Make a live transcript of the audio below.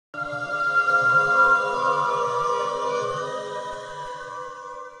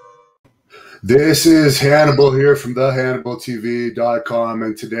This is Hannibal here from the HannibalTV.com,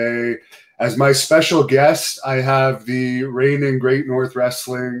 and today, as my special guest, I have the reigning Great North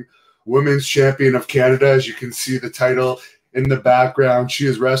Wrestling Women's Champion of Canada. As you can see the title in the background, she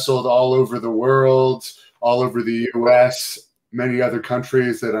has wrestled all over the world, all over the US, many other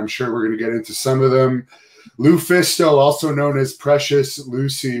countries that I'm sure we're going to get into some of them. LuFisto, also known as Precious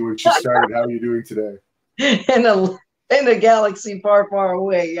Lucy, when she started. How are you doing today? In a galaxy far, far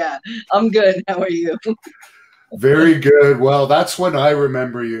away. Yeah, I'm good. How are you? Very good. Well, that's when I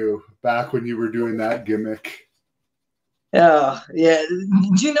remember you, back when you were doing that gimmick. Yeah. Do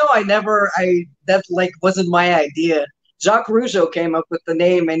you know that wasn't my idea. Jacques Rougeau came up with the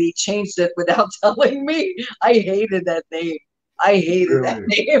name and he changed it without telling me. I hated that name. That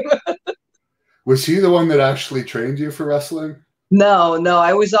name. Was he the one that actually trained you for wrestling? No,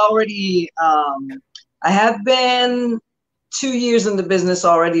 I was already I had been 2 years in the business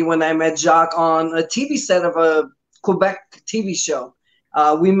already when I met Jacques on a TV set of a Quebec TV show.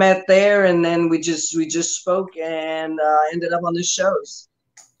 We met there, and then we just spoke and ended up on the shows.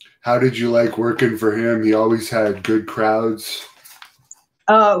 How did you like working for him? He always had good crowds.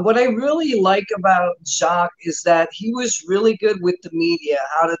 What I really like about Jacques is that he was really good with the media,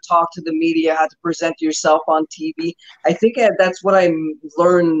 how to talk to the media, how to present yourself on TV. I think that's what I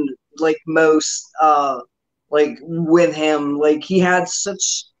learned most with him.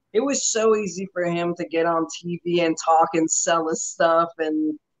 It was so easy for him to get on TV and talk and sell his stuff,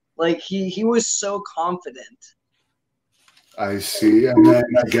 and he was so confident. I see. And then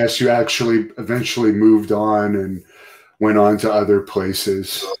I guess you actually eventually moved on and went on to other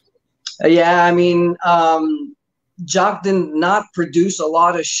places. Yeah, I mean, Jacques did not produce a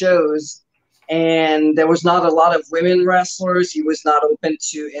lot of shows, and there was not a lot of women wrestlers. He was not open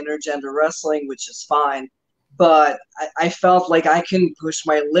to intergender wrestling, which is fine. But I felt like I can push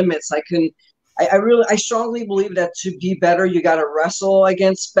my limits. I strongly believe that to be better, you got to wrestle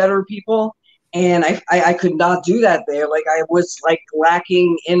against better people. And I could not do that there. I was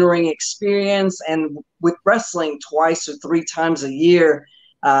lacking in-ring experience, and with wrestling twice or three times a year,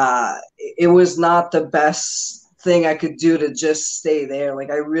 it was not the best thing I could do to just stay there.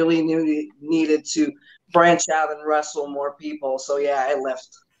 I really needed to branch out and wrestle more people. So yeah, I left.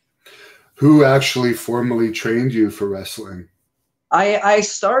 Who actually formally trained you for wrestling? I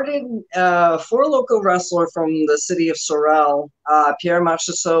started for a local wrestler from the city of Sorel, Pierre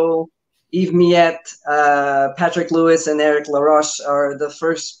Marchessault, Yves Miette, Patrick Lewis, and Eric Laroche are the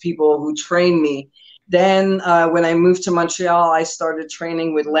first people who trained me. Then when I moved to Montreal, I started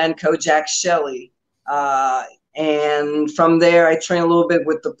training with Lanco Jack Shelley. And from there, I trained a little bit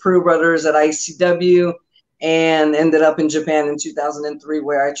with the Prue brothers at ICW and ended up in Japan in 2003,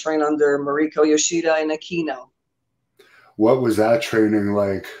 where I trained under Mariko Yoshida and Aquino. What was that training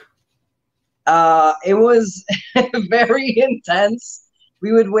like? It was very intense.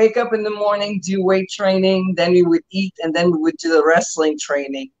 We would wake up in the morning, do weight training, then we would eat, and then we would do the wrestling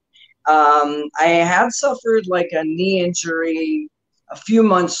training. I had suffered a knee injury a few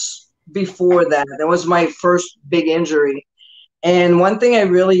months before that. That was my first big injury. And one thing I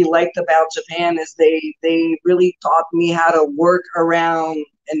really liked about Japan is they really taught me how to work around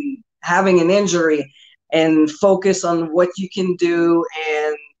and having an injury and focus on what you can do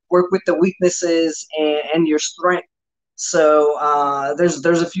and work with the weaknesses and your strength. So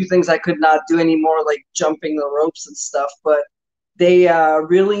there's a few things I could not do anymore, like jumping the ropes and stuff, but they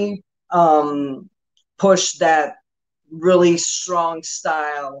really pushed that really strong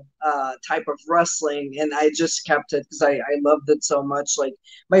style type of wrestling, and I just kept it because I loved it so much.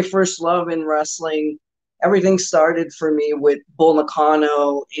 My first love in wrestling, everything started for me with Bull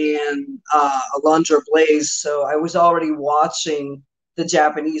Nakano and Alundra Blaze, so I was already watching the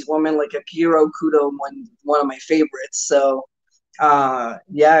Japanese woman like Akira Kudo, one of my favorites. So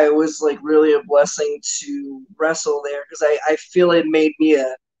yeah, it was really a blessing to wrestle there because I feel it made me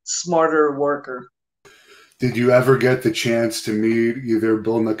a smarter worker. Did you ever get the chance to meet either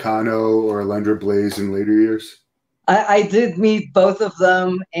Bull Nakano or Alundra Blaze in later years? I did meet both of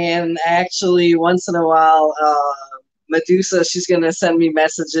them, and actually once in a while, Medusa, she's going to send me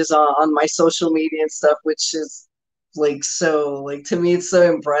messages on my social media and stuff, which is to me, it's so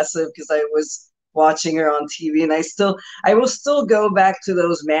impressive because I was watching her on TV, and I will still go back to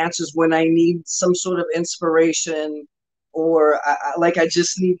those matches when I need some sort of inspiration, or I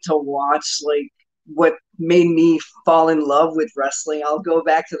just need to watch what made me fall in love with wrestling. I'll go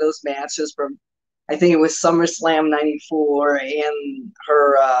back to those matches from, I think it was SummerSlam '94 and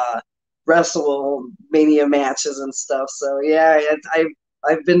her WrestleMania matches and stuff. So yeah,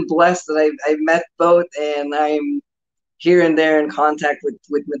 I've been blessed that I've met both, and I'm here and there in contact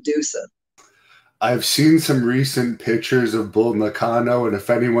with Medusa. I've seen some recent pictures of Bull Nakano, and if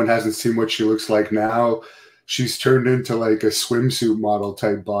anyone hasn't seen what she looks like now, she's turned into like a swimsuit model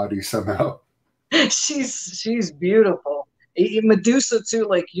type body somehow. She's beautiful. Medusa too.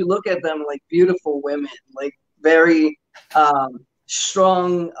 Like you look at them like beautiful women, like very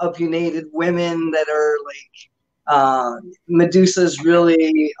strong, opinionated women that are like Medusa's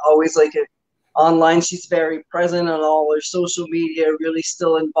really always like online. She's very present on all her social media. Really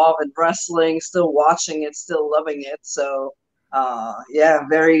still involved in wrestling, still watching it, still loving it. So yeah,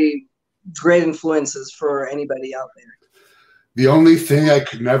 very great influences for anybody out there. The only thing I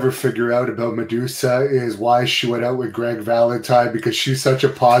could never figure out about Medusa is why she went out with Greg Valentine, because she's such a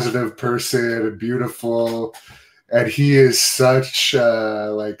positive person and beautiful, and he is such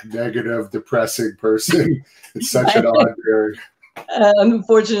a like negative, depressing person. It's such an odd pairing.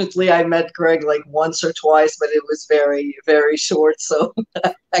 Unfortunately, I met Greg like once or twice, but it was very, very short. So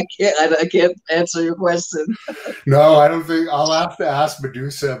I can't answer your question. No, I don't think I'll have to ask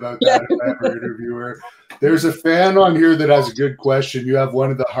Medusa about that if I ever interview her. There's a fan on here that has a good question. You have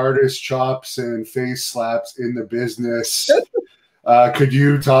one of the hardest chops and face slaps in the business. Could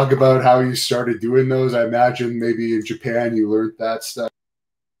you talk about how you started doing those? I imagine maybe in Japan you learned that stuff.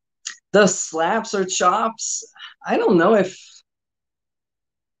 The slaps or chops, I don't know if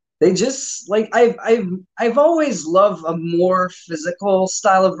they just like I've always loved a more physical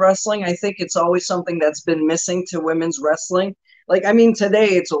style of wrestling. I think it's always something that's been missing to women's wrestling. Like I mean, today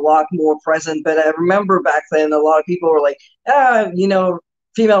it's a lot more present, but I remember back then a lot of people were like,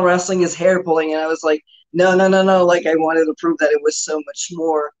 female wrestling is hair pulling, and I was like, no, no, no, no. Like I wanted to prove that it was so much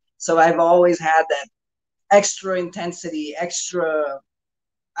more. So I've always had that extra intensity, extra.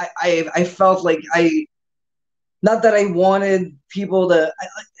 I felt like I not that I wanted people to.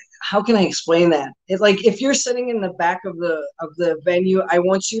 How can I explain that? It's like if you're sitting in the back of the venue, I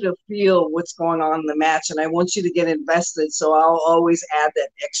want you to feel what's going on in the match, and I want you to get invested. So I'll always add that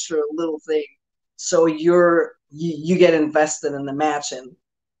extra little thing, so you get invested in the match, and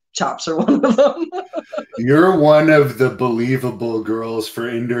chops are one of them. You're one of the believable girls for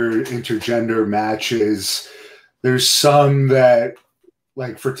intergender matches. There's some that,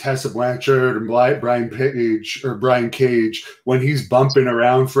 like for Tessa Blanchard and Brian Cage, when he's bumping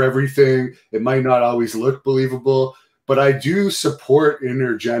around for everything, it might not always look believable. But I do support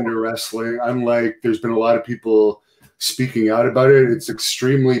intergender wrestling. Unlike there's been a lot of people speaking out about it. It's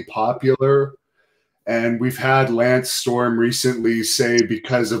extremely popular. And we've had Lance Storm recently say,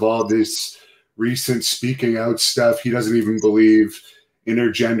 because of all this recent speaking out stuff, he doesn't even believe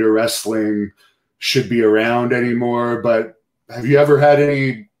intergender wrestling should be around anymore. But have you ever had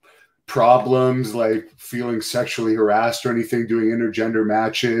any problems like feeling sexually harassed or anything doing intergender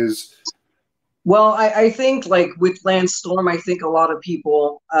matches? Well, I think like with Lance Storm, I think a lot of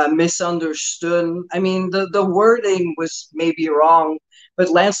people misunderstood. I mean, the wording was maybe wrong, but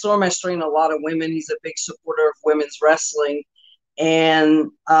Lance Storm has trained a lot of women. He's a big supporter of women's wrestling. And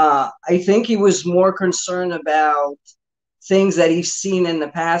I think he was more concerned about things that he's seen in the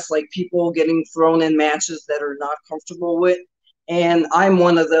past, like people getting thrown in matches that are not comfortable with. And I'm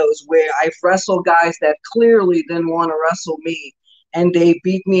one of those where I've wrestled guys that clearly didn't want to wrestle me. And they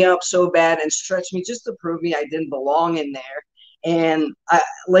beat me up so bad and stretched me just to prove me I didn't belong in there. And I,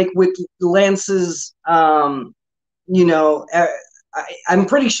 like with Lance's, I'm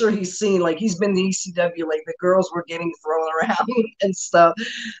pretty sure he's seen, like he's been to ECW, like the girls were getting thrown around and stuff.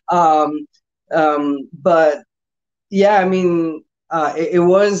 But yeah, I mean, it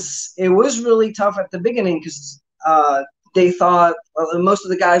was really tough at the beginning because they thought most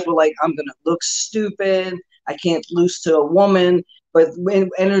of the guys were like, I'm gonna look stupid. I can't lose to a woman. But when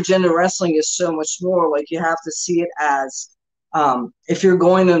intergender wrestling is so much more, like you have to see it as if you're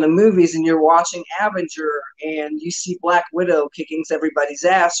going to the movies and you're watching Avenger and you see Black Widow kicking everybody's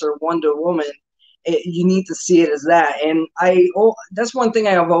ass or Wonder Woman, you need to see it as that. And that's one thing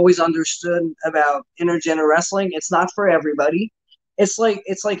I have always understood about intergender wrestling. It's not for everybody. It's like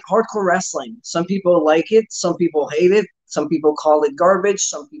hardcore wrestling. Some people like it, some people hate it, some people call it garbage,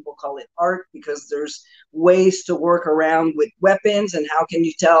 some people call it art because there's ways to work around with weapons, and how can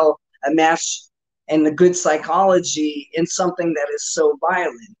you tell a match and the good psychology in something that is so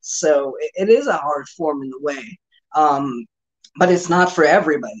violent. So it is a hard form in a way, but it's not for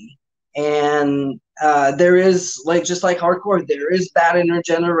everybody. And there is, like, just like hardcore, there is bad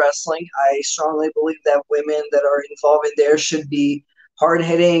intergender wrestling. I strongly believe that women that are involved in there should be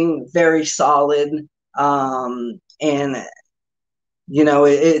hard-hitting, very solid, and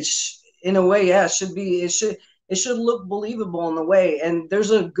it's in a way, yeah, it should look believable in a way. And there's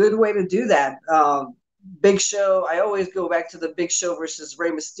a good way to do that. Big Show, I always go back to the Big Show versus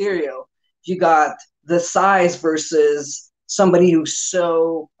Rey Mysterio. you got the size versus somebody who's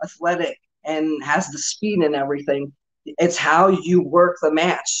so athletic and has the speed and everything. It's how you work the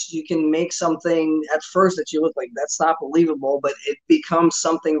match. You can make something at first that you look like that's not believable, but it becomes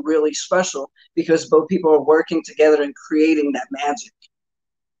something really special because both people are working together and creating that magic.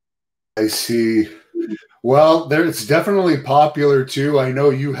 I see. Well, there it's definitely popular too. I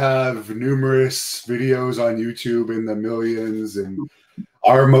know you have numerous videos on YouTube in the millions, and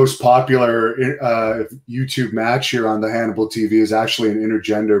our most popular YouTube match here on the Hannibal TV is actually an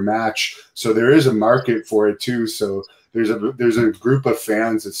intergender match. So there is a market for it too. So there's a group of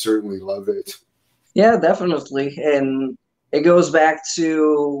fans that certainly love it. Yeah, definitely. And it goes back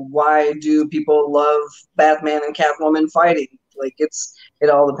to why do people love Batman and Catwoman fighting? Like it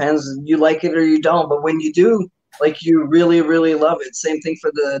all depends. You like it or you don't, but when you do, like you really, really love it. Same thing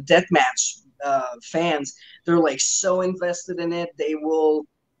for the deathmatch fans. They're like so invested in it. They will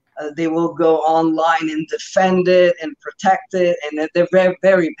go online and defend it and protect it, and they're very,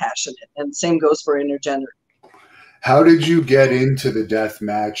 very passionate. And same goes for intergender. How did you get into the death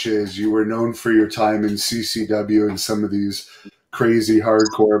matches? You were known for your time in CCW and some of these crazy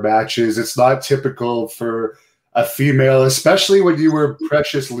hardcore matches. It's not typical for a female, especially when you were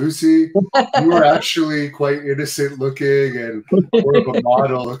Precious Lucy. You were actually quite innocent looking and more of a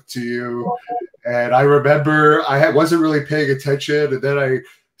model look to you. And I remember wasn't really paying attention, and then I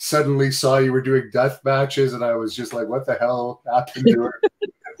suddenly saw you were doing death matches, and I was just like, what the hell happened to her?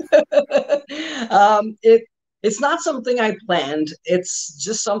 It's not something I planned. It's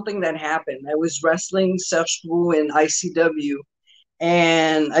just something that happened. I was wrestling Serge in ICW.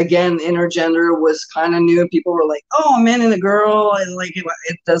 And again, intergender was kind of new. People were like, oh, a man and a girl. And like,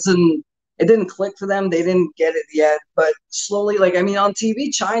 it didn't click for them. They didn't get it yet. But slowly, like, I mean, on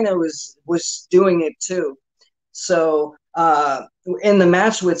TV, China was doing it too. So in the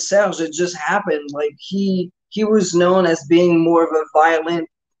match with Serge, it just happened. Like he was known as being more of a violent,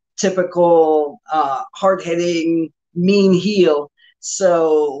 typical, hard-hitting, mean heel.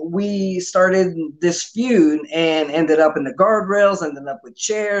 So we started this feud and ended up in the guardrails, ended up with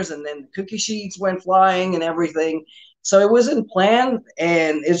chairs, and then the cookie sheets went flying and everything. So it wasn't planned,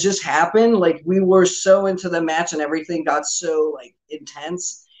 and it just happened. Like we were so into the match, and everything got so like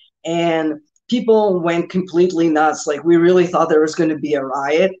intense, and people went completely nuts. Like we really thought there was going to be a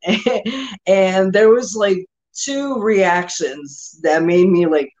riot, and there was like two reactions that made me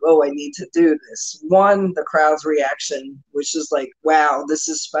like, oh, I need to do this. One, the crowd's reaction, which is like, wow, this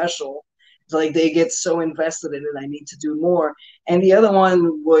is special. Like they get so invested in it, I need to do more. And the other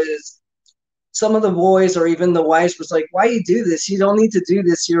one was some of the boys or even the wives was like, why you do this? You don't need to do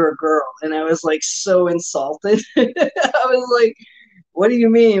this. You're a girl. And I was like so insulted. I was like, what do you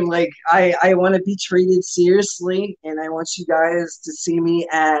mean? Like, I want to be treated seriously, and I want you guys to see me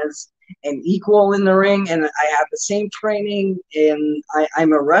as an equal in the ring, and I have the same training, and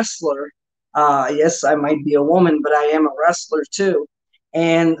I'm a wrestler. Yes, I might be a woman, but I am a wrestler too.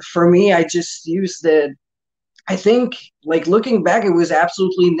 And for me, I just used it. I think, like looking back, it was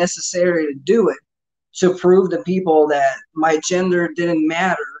absolutely necessary to do it to prove to people that my gender didn't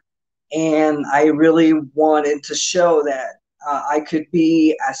matter, and I really wanted to show that I could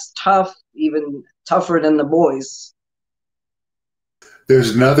be as tough, even tougher than the boys.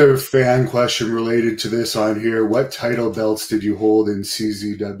 There's another fan question related to this on here. What title belts did you hold in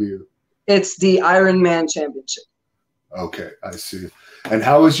CZW? It's the Iron Man Championship. Okay, I see. And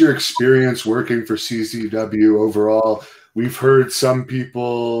how was your experience working for CZW overall? We've heard some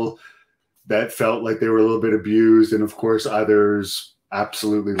people that felt like they were a little bit abused, and of course others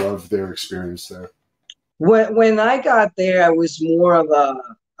absolutely loved their experience there. When I got there, I was more of a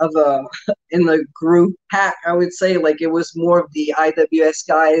in the group pack, I would say. Like it was more of the IWS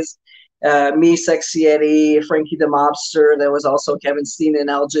guys, me, Sexy Eddie, Frankie the Mobster. There was also Kevin Steen and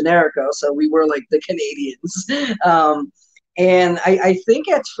El Generico. So we were like the Canadians. And I think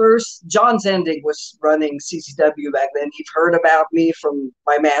at first John Zendig was running CCW back then. He'd heard about me from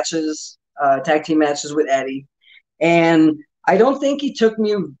my matches, tag team matches with Eddie. And I don't think he took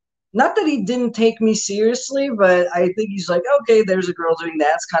me, not that he didn't take me seriously, but I think he's like, okay, there's a girl doing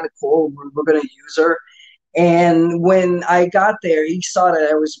that. It's kind of cool. We're going to use her. And when I got there, he saw that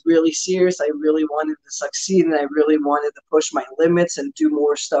I was really serious. I really wanted to succeed, and I really wanted to push my limits and do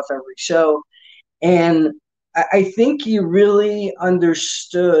more stuff every show. And I think he really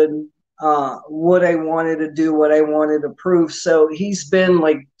understood what I wanted to do, what I wanted to prove. So he's been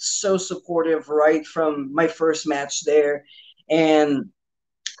like so supportive right from my first match there. And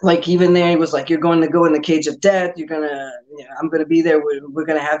like even there, he was like, "You're going to go in the cage of death. You're gonna, I'm gonna be there. We're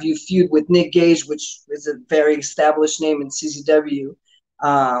gonna have you feud with Nick Gage, which is a very established name in CZW."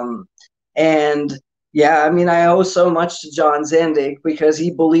 And yeah, I mean, I owe so much to John Zandig because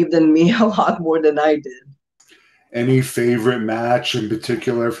he believed in me a lot more than I did. Any favorite match in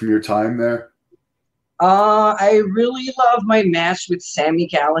particular from your time there? I really love my match with Sammy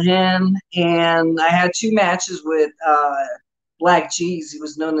Callahan, and I had two matches with Black Cheese. He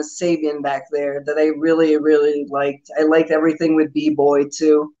was known as Sabian back there that I really, really liked. I liked everything with B-Boy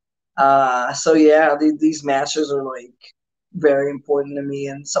too. So yeah, these matches are like very important to me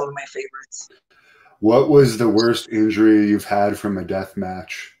and some of my favorites. What was the worst injury you've had from a death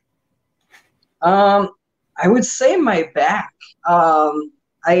match? Um, I would say my back.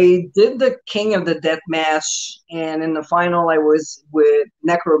 I did the King of the Death match, and in the final, I was with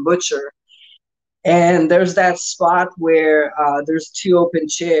Necro Butcher. And there's that spot where there's two open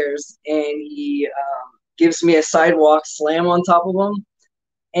chairs, and he gives me a sidewalk slam on top of them.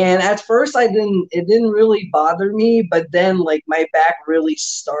 And at first, it didn't really bother me, but then like my back really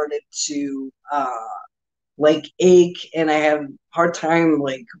started to like ache, and I had hard time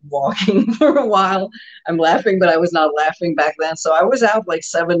like walking for a while. I'm laughing, but I was not laughing back then. So I was out like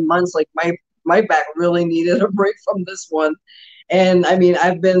 7 months. Like my back really needed a break from this one. And I mean,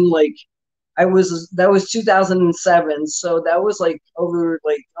 I've been like that was 2007, so that was like over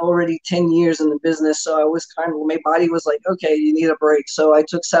like already 10 years in the business. So I was kind of, my body was like, okay, you need a break. So I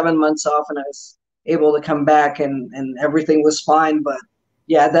took 7 months off, and I was able to come back, and everything was fine. But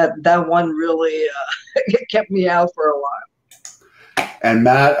yeah, that one really kept me out for a while. And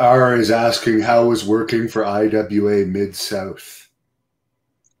Matt R is asking how was working for IWA Mid South?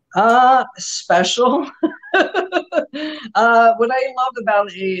 Special. What I loved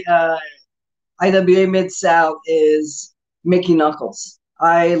about IWA Mid South is Mickey Knuckles.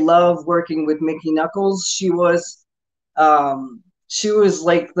 I love working with Mickey Knuckles. She was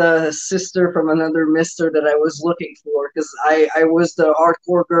like the sister from another mister that I was looking for, because I was the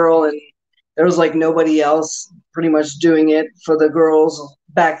hardcore girl, and there was like nobody else pretty much doing it for the girls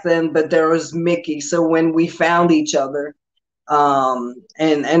back then, but there was Mickey. So when we found each other,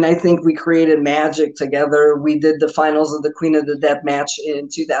 and I think we created magic together. We did the finals of the Queen of the Death match in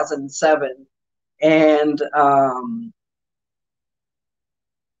 2007, and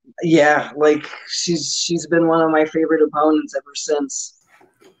yeah, like she's been one of my favorite opponents ever since.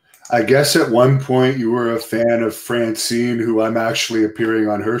 I guess at one point you were a fan of Francine, who I'm actually appearing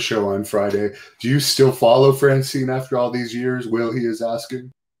on her show on Friday. Do you still follow Francine after all these years? Will, he is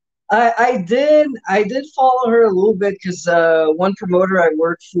asking. I did follow her a little bit because one promoter I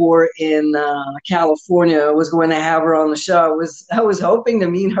worked for in California was going to have her on the show. I was hoping to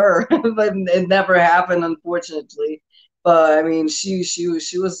meet her, but it never happened, unfortunately. But I mean, she's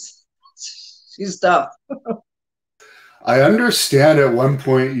tough. I understand at one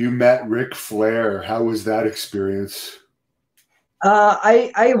point you met Ric Flair. How was that experience?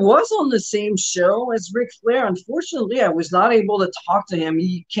 I was on the same show as Ric Flair. Unfortunately, I was not able to talk to him.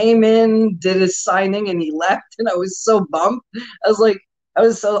 He came in, did his signing, and he left, and I was so bummed. I was like, I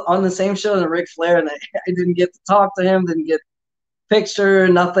was so on the same show as Ric Flair, and I didn't get to talk to him, didn't get picture,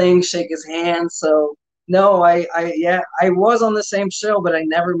 nothing, shake his hand. So no, yeah, I was on the same show, but I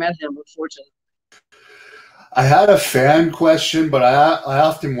never met him, unfortunately. I had a fan question, but I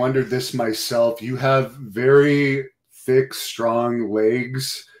often wondered this myself. You have very thick, strong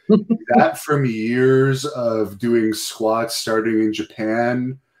legs. Is that from years of doing squats starting in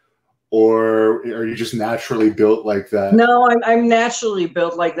Japan, or are you just naturally built like that? No, I'm naturally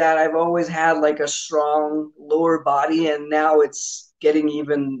built like that. I've always had like a strong lower body, and now it's getting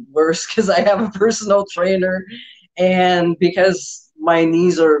even worse because I have a personal trainer, and because my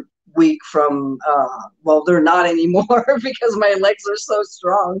knees are weak from well, they're not anymore because my legs are so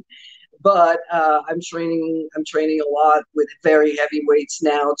strong. But I'm training a lot with very heavy weights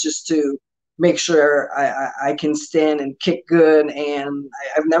now, just to make sure I can stand and kick good. And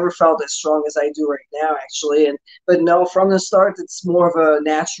I've never felt as strong as I do right now, actually. And but no, from the start, it's more of a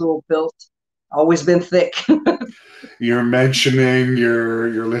natural built. Always been thick. You're mentioning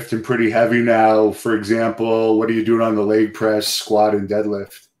you're lifting pretty heavy now. For example, what are you doing on the leg press, squat, and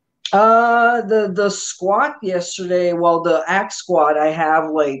deadlift? The squat yesterday, well, the axe squat, I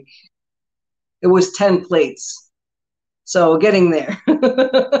have like it was 10 plates. So getting there.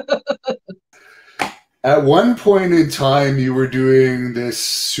 At one point in time, you were doing this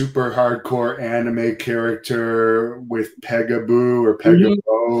super hardcore anime character with Pegaboo or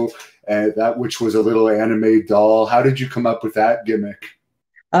Pegabo, that which was a little anime doll. How did you come up with that gimmick?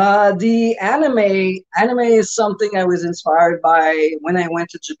 The anime is something I was inspired by when I went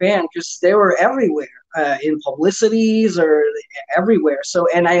to Japan, because they were everywhere, in publicities or everywhere. So,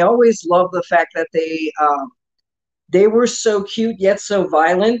 and I always loved the fact that they were so cute yet so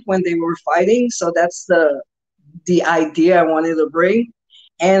violent when they were fighting. So that's the idea I wanted to bring.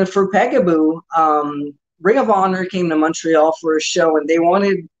 And for Peekaboo, Ring of Honor came to Montreal for a show, and they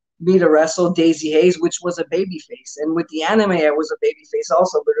wanted me to wrestle Daisy Hayes, which was a babyface. And with the anime, I was a babyface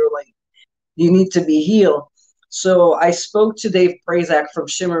also, but they were like, you need to be heel. So I spoke to Dave Prazak from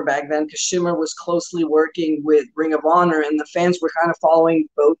Shimmer back then, because Shimmer was closely working with Ring of Honor, and the fans were kind of following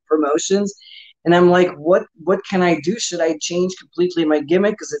both promotions. And I'm like, what can I do? Should I change completely my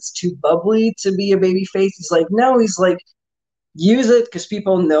gimmick because it's too bubbly to be a baby face? He's like, no. He's like, use it because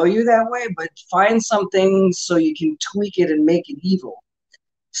people know you that way, but find something so you can tweak it and make it evil.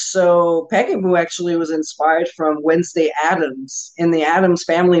 So Peekaboo actually was inspired from Wednesday Addams. In the Addams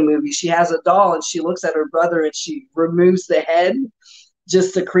Family movie, she has a doll and she looks at her brother and she removes the head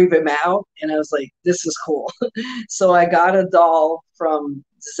just to creep him out. And I was like, this is cool. So I got a doll from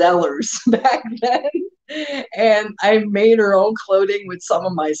Zellers back then, and I made her own clothing with some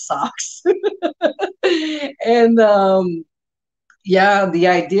of my socks. And yeah, the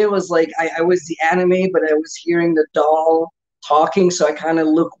idea was like I was the anime, but I was hearing the doll talking, so I kind of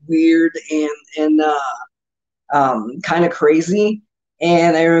look weird and kind of crazy.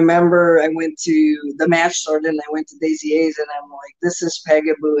 And I remember I went to the match started, and I went to Daisy A's, and I'm like, "This is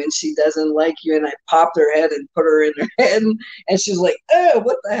Peekaboo, and she doesn't like you." And I popped her head and put her in her head, and she's like, "Oh,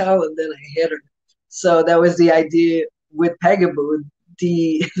 what the hell?" And then I hit her. So that was the idea with Peekaboo.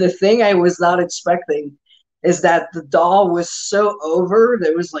 The thing I was not expecting is that the doll was so over,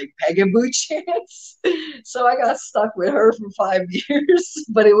 there was like Peekaboo chance. So I got stuck with her for 5 years,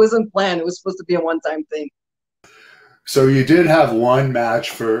 but it wasn't planned. It was supposed to be a one-time thing. So you did have one match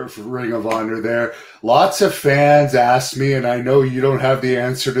for Ring of Honor there. Lots of fans asked me, and I know you don't have the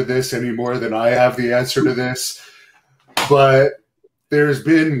answer to this any more than I have the answer to this, but there's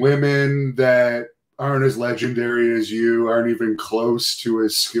been women that aren't as legendary as you, aren't even close to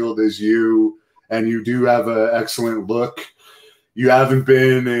as skilled as you, and you do have an excellent look. You haven't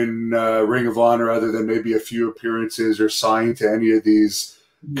been in Ring of Honor other than maybe a few appearances or signed to any of these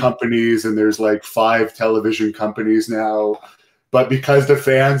companies, and there's like 5 television companies now. But because the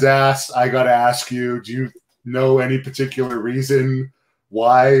fans asked, I got to ask you, do you know any particular reason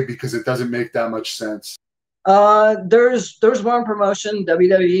why? Because it doesn't make that much sense. There's one promotion,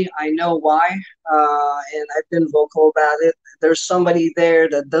 WWE. I know why, and I've been vocal about it. There's somebody there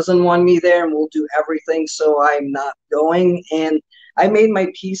that doesn't want me there and will do everything so I'm not going. And I made my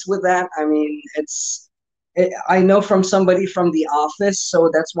peace with that. I mean, I know from somebody from the office, so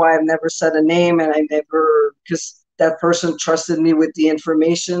that's why I've never said a name, and I never, because that person trusted me with the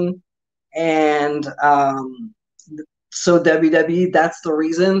information. And so WWE, that's the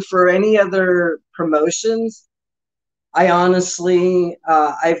reason. For any other promotions, I honestly,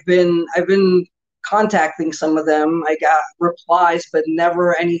 I've been contacting some of them. I got replies, but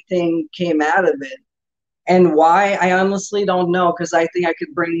never anything came out of it. And why, I honestly don't know, because I think I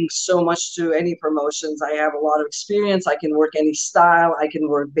could bring so much to any promotions. I have a lot of experience. I can work any style. I can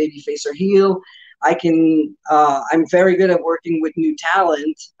work babyface or heel. I'm very good at working with new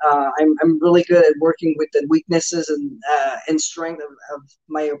talent. I'm really good at working with the weaknesses and strength of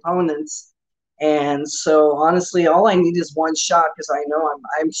my opponents. And so honestly, all I need is one shot, because I know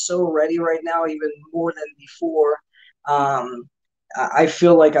I'm so ready right now, even more than before. Um, I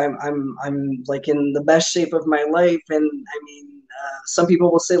feel like I'm like in the best shape of my life, and I mean, some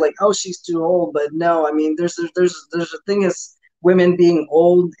people will say like, "Oh, she's too old," but no, I mean, there's a thing as women being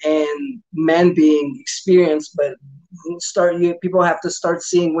old and men being experienced, but people have to start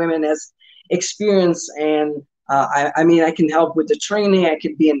seeing women as experienced. And I mean, I can help with the training. I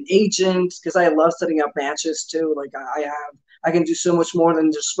could be an agent because I love setting up matches too. Like I can do so much more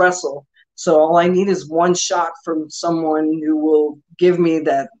than just wrestle. So all I need is one shot from someone who will give me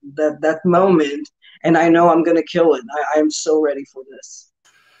that moment, and I know I'm gonna kill it. I'm so ready for this.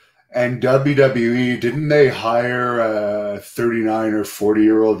 And WWE, didn't they hire a 39 or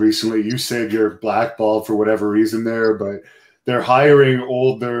 40-year-old recently? You said you're blackballed for whatever reason there, but they're hiring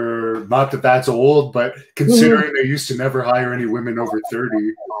older. Not that that's old, but considering they used to never hire any women over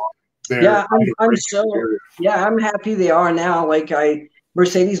 30, yeah, I'm happy they are now.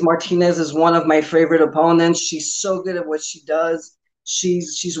 Mercedes Martinez is one of my favorite opponents. She's so good at what she does.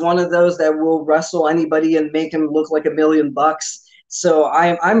 She's one of those that will wrestle anybody and make him look like $1,000,000. So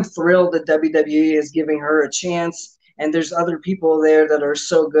I'm thrilled that WWE is giving her a chance. And there's other people there that are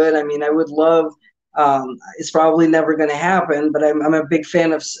so good. I mean, I would love. It's probably never going to happen, but I'm a big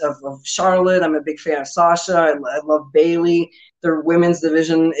fan of Charlotte. I'm a big fan of Sasha. I love Bailey. Their women's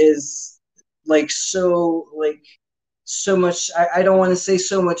division is so much. I don't want to say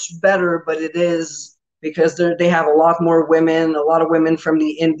so much better, but it is because they have a lot more women, a lot of women from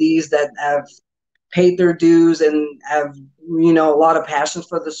the indies that have paid their dues and have, you know, a lot of passion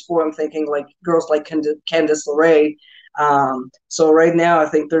for the sport. I'm thinking like girls like Candice LeRae. So right now I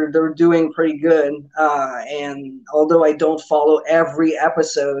think they're doing pretty good. And although I don't follow every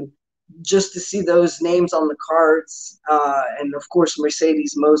episode, just to see those names on the cards, and of course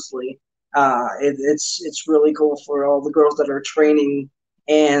Mercedes mostly, it's really cool for all the girls that are training,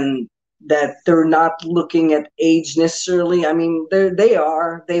 and that they're not looking at age necessarily. I mean, they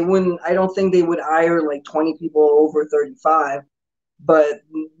are. They wouldn't. I don't think they would hire like 20 people over 35. But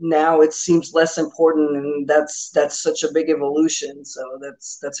now it seems less important, and that's such a big evolution. So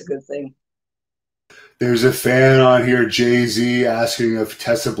that's a good thing. There's a fan on here, Jay-Z, asking if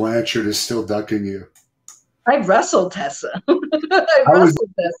Tessa Blanchard is still ducking you. I wrestled Tessa. I wrestled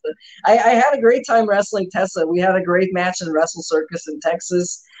Tessa. I had a great time wrestling Tessa. We had a great match in Wrestle Circus in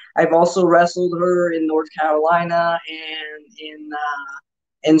Texas. I've also wrestled her in North Carolina and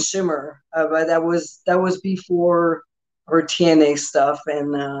in Shimmer, but that was before her TNA stuff.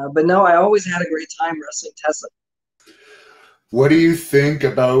 And but no, I always had a great time wrestling Tessa. What do you think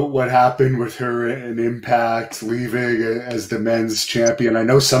about what happened with her in Impact leaving as the men's champion? I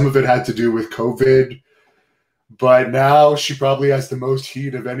know some of it had to do with COVID, but now she probably has the most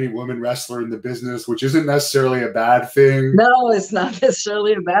heat of any woman wrestler in the business, which isn't necessarily a bad thing. No, it's not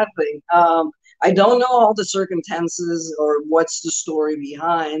necessarily a bad thing. I don't know all the circumstances or what's the story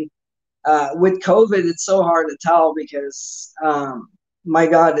behind. With COVID, it's so hard to tell because, my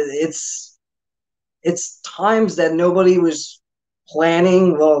God, it's times that nobody was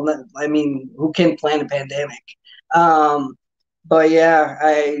planning. Well, I mean, who can plan a pandemic? But yeah,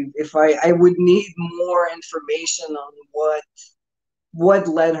 I would need more information on what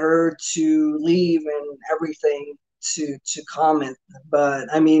led her to leave and everything to comment. But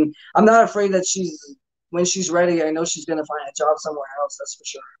I mean, I'm not afraid that when she's ready, I know she's going to find a job somewhere else. That's for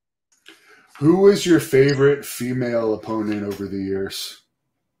sure. Who was your favorite female opponent over the years?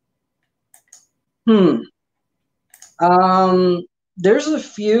 There's a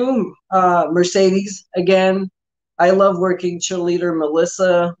few. Mercedes again. I love working cheerleader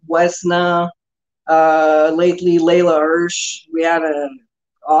Melissa Wesna. Lately, Layla Hirsch. We had an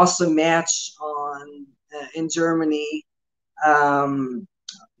awesome match in Germany.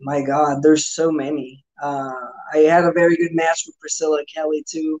 My God, there's so many. I had a very good match with Priscilla Kelly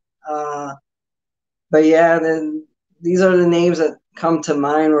too. But yeah, then these are the names that come to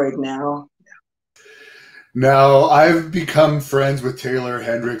mind right now. Now, I've become friends with Taylor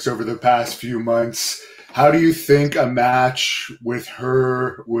Hendricks over the past few months. How do you think a match with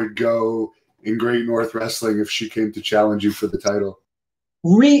her would go in Great North Wrestling if she came to challenge you for the title?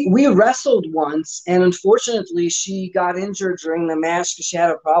 We wrestled once, and unfortunately, she got injured during the match because she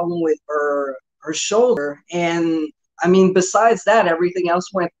had a problem with her shoulder. And I mean, besides that, everything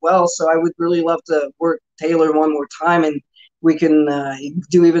else went well. So I would really love to work Taylor one more time, and we can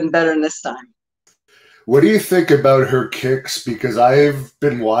do even better this time. What do you think about her kicks? Because I've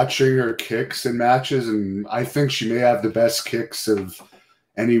been watching her kicks in matches, and I think she may have the best kicks of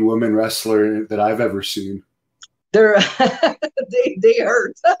any woman wrestler that I've ever seen. They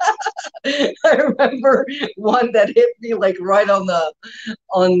hurt. I remember one that hit me like right on the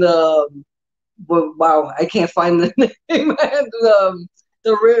wow, I can't find the name,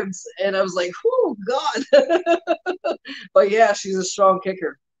 the ribs, and I was like, oh God. But yeah, she's a strong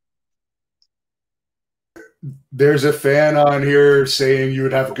kicker. There's a fan on here saying you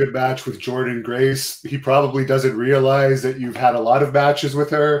would have a good match with Jordan Grace. He probably doesn't realize that you've had a lot of matches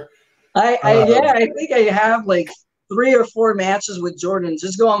with her. I think I have like 3 or 4 matches with Jordan.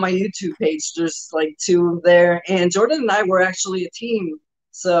 Just go on my YouTube page. There's like 2 there. And Jordan and I were actually a team.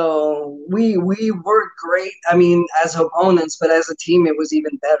 So we worked great. I mean, as opponents, but as a team, it was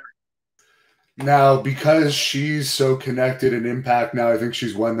even better. Now, because she's so connected in Impact now, I think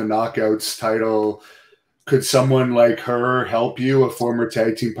she's won the Knockouts title. Could someone like her help you, a former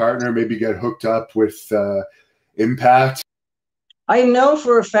tag team partner, maybe get hooked up with Impact? I know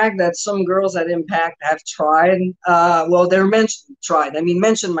for a fact that some girls at Impact have tried. Well, they're tried. I mean,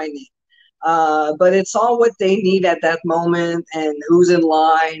 mention my name. But it's all what they need at that moment and who's in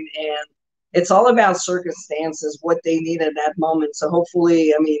line. And it's all about circumstances, what they need at that moment. So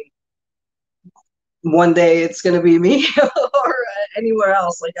hopefully, I mean, one day it's going to be me or anywhere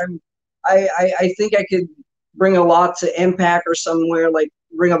else. Like I think I could bring a lot to Impact or somewhere like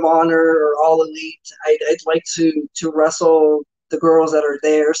Ring of Honor or All Elite. I'd like to wrestle the girls that are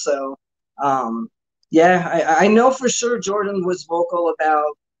there. So, yeah, I know for sure Jordan was vocal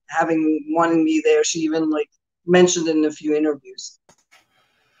about wanting me there. She even like mentioned it in a few interviews.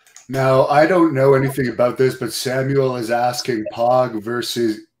 Now, I don't know anything about this, but Samuel is asking Pog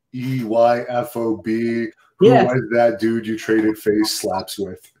versus EYFOB. Who Yeah. was that dude you traded face slaps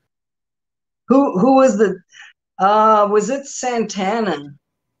with? Who was the was it Santana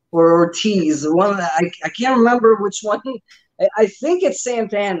or Ortiz? One I can't remember which one. I think it's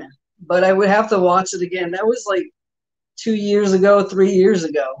Santana, but I would have to watch it again. That was like 2 years ago, 3 years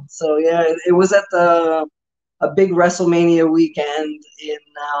ago. So yeah, it was at the a big WrestleMania weekend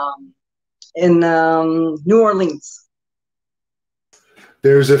in New Orleans.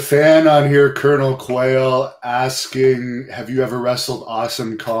 There's a fan on here, Colonel Quayle, asking, have you ever wrestled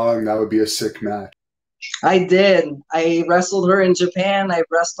Awesome Kong? That would be a sick match. I did. I wrestled her in Japan. I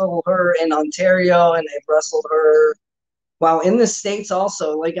wrestled her in Ontario, and I've wrestled her in the States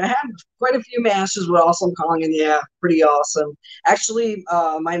also. Like I had quite a few matches with Awesome Kong, and yeah, pretty awesome. Actually,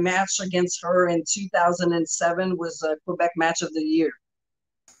 my match against her in 2007 was a Quebec Match of the Year.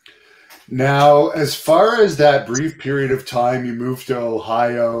 Now, as far as that brief period of time you moved to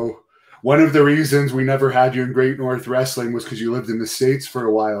Ohio, one of the reasons we never had you in Great North Wrestling was because you lived in the States for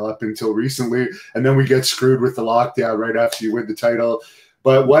a while up until recently, and then we get screwed with the lockdown right after you win the title.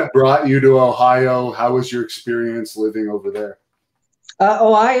 But what brought you to Ohio? How was your experience living over there?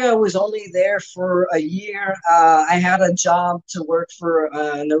 Ohio was only there for a year. I had a job to work for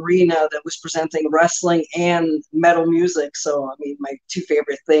an arena that was presenting wrestling and metal music. So, I mean, my two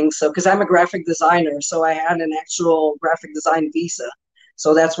favorite things. So, because I'm a graphic designer, so I had an actual graphic design visa.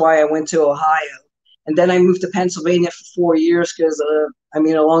 So that's why I went to Ohio. And then I moved to Pennsylvania for 4 years because, I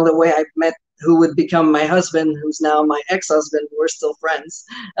mean, along the way, I met who would become my husband, who's now my ex-husband. We're still friends.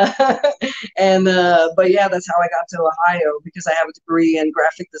 And but yeah, that's how I got to Ohio because I have a degree in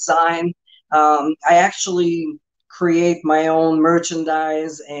graphic design. I actually create my own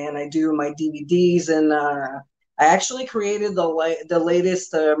merchandise and I do my DVDs, and I actually created the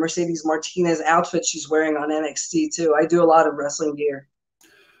latest Mercedes Martinez outfit she's wearing on NXT too. I do a lot of wrestling gear.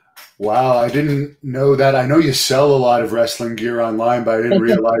 Wow, I didn't know that. I know you sell a lot of wrestling gear online, but I didn't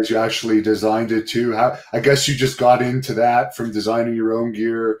realize you actually designed it too. How, I guess you just got into that from designing your own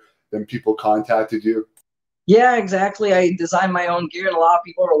gear, then people contacted you. Yeah, exactly. I design my own gear, and a lot of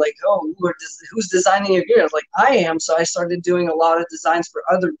people are like, "Oh, who's designing your gear?" I was like, "I am." So I started doing a lot of designs for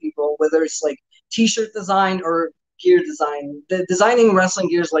other people, whether it's like T-shirt design or gear design. The designing wrestling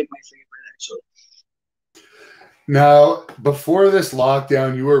gear is like my favorite, actually. Now, before this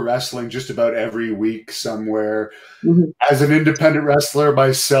lockdown, you were wrestling just about every week somewhere. Mm-hmm. As an independent wrestler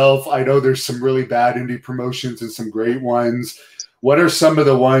myself, I know there's some really bad indie promotions and some great ones. What are some of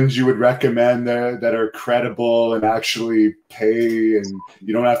the ones you would recommend that are credible and actually pay, and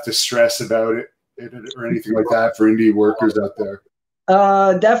you don't have to stress about it or anything like that for indie workers out there?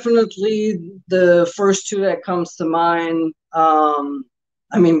 Definitely the first two that comes to mind.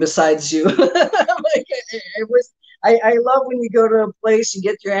 I mean, besides you, like it was. I love when you go to a place, you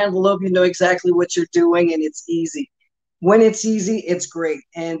get your envelope, you know exactly what you're doing, and it's easy. When it's easy, it's great.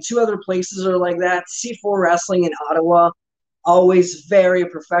 And two other places are like that. C4 Wrestling in Ottawa, always very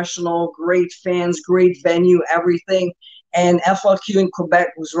professional, great fans, great venue, everything. And FLQ in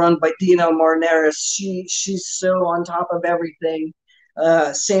Quebec was run by Dina Marneris. She's so on top of everything.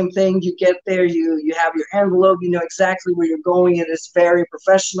 Same thing. You get there, you have your envelope, you know exactly where you're going. It is very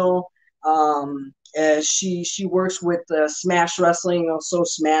professional. She works with Smash Wrestling, also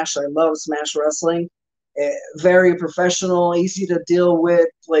Smash. I love Smash Wrestling. Very professional, easy to deal with.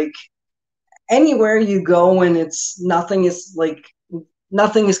 Like anywhere you go, and nothing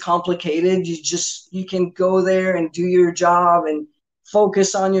is complicated. You can go there and do your job and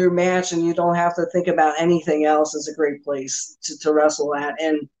focus on your match, and you don't have to think about anything else. It's a great place to wrestle at.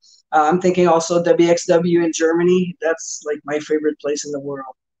 And I'm thinking also WXW in Germany. That's like my favorite place in the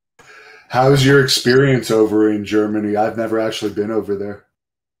world. How's your experience over in Germany? I've never actually been over there.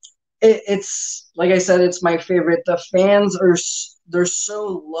 It's like I said, it's my favorite. The fans they're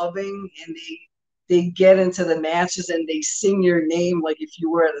so loving, and they get into the matches and they sing your name like if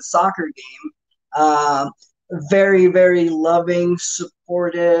you were at a soccer game. Very, very loving,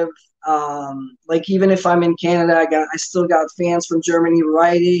 supportive. Like even if I'm in Canada, I still got fans from Germany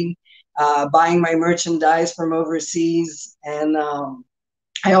writing, buying my merchandise from overseas, and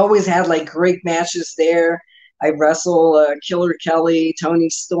I always had like great matches there. I wrestle Killer Kelly, Tony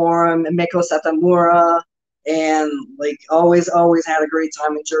Storm, Miko Satamura, and like always had a great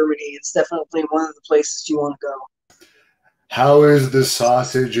time in Germany. It's definitely one of the places you want to go. How is the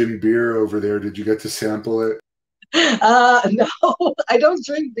sausage and beer over there? Did you get to sample it? No, I don't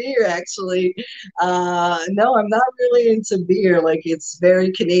drink beer actually. No, I'm not really into beer. Like it's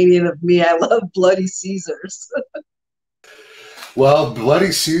very Canadian of me. I love Bloody Caesars. Well,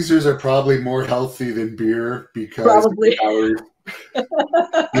 Bloody Caesars are probably more healthy than beer because of the Probably. calories.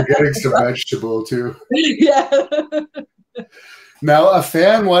 You're getting some vegetable too. Yeah. Now, a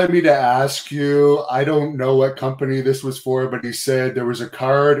fan wanted me to ask you, I don't know what company this was for, but he said there was a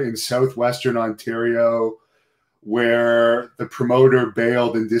card in southwestern Ontario where the promoter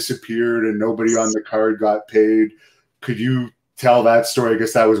bailed and disappeared and nobody on the card got paid. Could you tell that story? I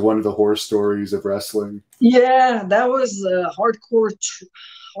guess that was one of the horror stories of wrestling. Yeah, that was a hardcore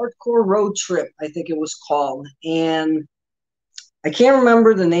road trip, I think it was called. And I can't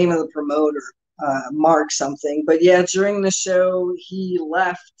remember the name of the promoter, Mark something. But yeah, during the show, he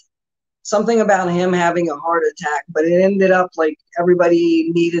left. Something about him having a heart attack, but it ended up like everybody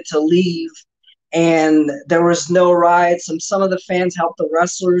needed to leave and there was no rides. Some of the fans helped the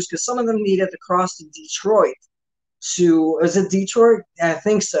wrestlers because some of them needed to cross to Detroit is it Detroit? I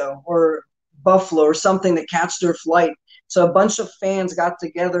think so, or Buffalo or something to catch their flight. So a bunch of fans got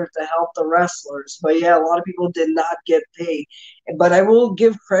together to help the wrestlers. But yeah, a lot of people did not get paid. But I will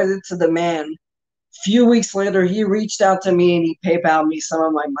give credit to the man. A few weeks later, he reached out to me and he PayPal me some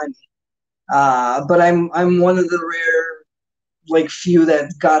of my money. But I'm one of the rare like few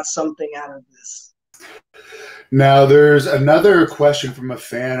that got something out of this. Now, there's another question from a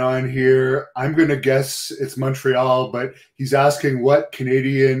fan on here. I'm going to guess it's Montreal, but he's asking what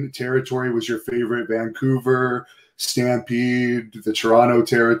Canadian territory was your favorite? Vancouver, Stampede, the Toronto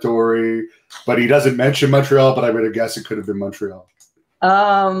territory. But he doesn't mention Montreal, but I'm going to guess it could have been Montreal.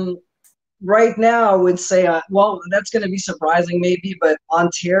 Right now, I would say, well, that's going to be surprising maybe, but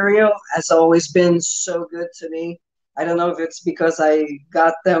Ontario has always been so good to me. I don't know if it's because I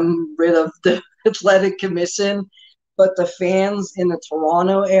got them rid of the athletic commission, but the fans in the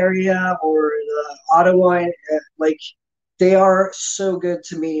Toronto area or the Ottawa, like they are so good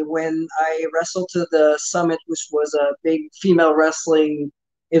to me. When I wrestled to the Summit, which was a big female wrestling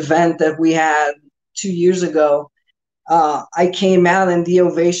event that we had 2 years ago, I came out and the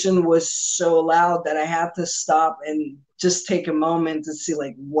ovation was so loud that I had to stop and just take a moment to see,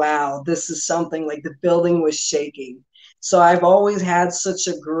 like, wow, this is something. Like the building was shaking. So I've always had such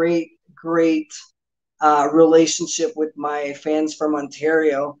a great relationship with my fans from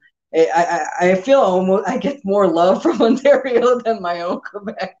Ontario. I feel almost I get more love from Ontario than my own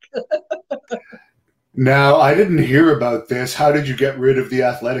Quebec. Now, I didn't hear about this. How did you get rid of the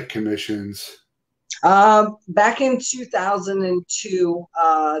athletic commissions? Back in 2002,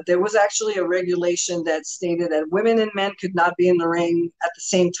 there was actually a regulation that stated that women and men could not be in the ring at the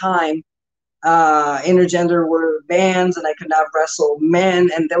same time. Intergender were banned, and I could not wrestle men,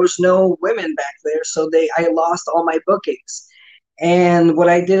 and there was no women back there, so I lost all my bookings. And what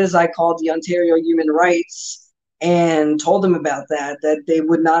I did is I called the Ontario Human Rights and told them about that they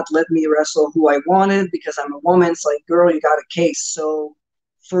would not let me wrestle who I wanted because I'm a woman. It's like, girl, you got a case. So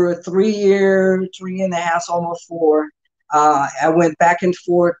for a 3 year, 3.5, almost 4, I went back and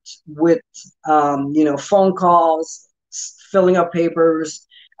forth with, phone calls, filling up papers,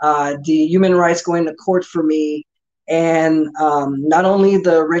 the human rights going to court for me. And not only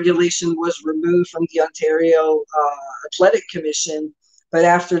the regulation was removed from the Ontario Athletic Commission, but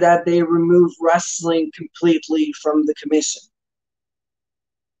after that, they removed wrestling completely from the commission.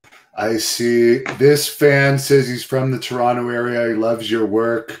 I see. This fan says he's from the Toronto area. He loves your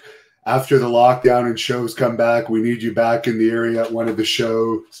work. After the lockdown and shows come back, we need you back in the area at one of the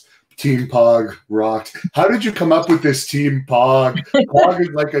shows. Team Pog rocked. How did you come up with this Team Pog? Pog is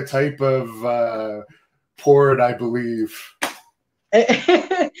like a type of port, I believe.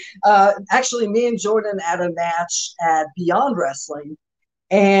 Actually, me and Jordan had a match at Beyond Wrestling,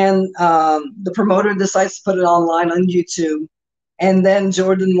 and the promoter decides to put it online on YouTube. And then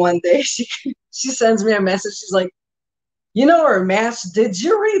Jordan one day, she sends me a message. She's like, our match, did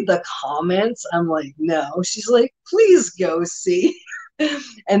you read the comments? I'm like, no. She's like, please go see.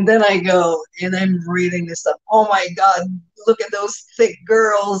 And then I go and I'm reading this stuff. Oh my God, look at those thick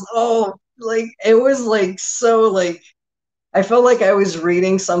girls. Oh, like it was like so like I felt like I was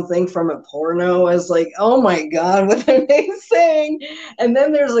reading something from a porno. I was like, oh my God, what are they saying? And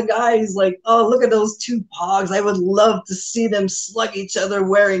then there's a guy who's like, oh, look at those two pogs. I would love to see them slug each other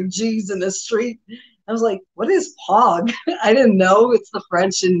wearing jeans in the street. I was like, what is pog? I didn't know. It's the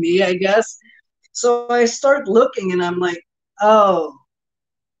French in me, I guess. So I start looking and I'm like, oh,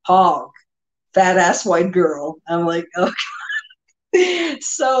 pog, fat ass white girl. I'm like, okay.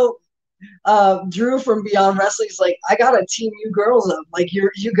 So Drew from Beyond Wrestling's like, I gotta team you girls up. Like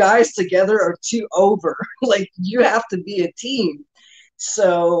you guys together are too over. Like you have to be a team.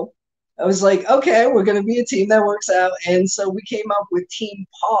 So I was like, okay, we're gonna be a team that works out, and so we came up with Team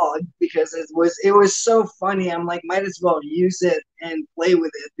Pog because it was so funny. I'm like, might as well use it and play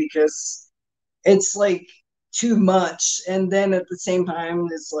with it because it's like too much, and then at the same time,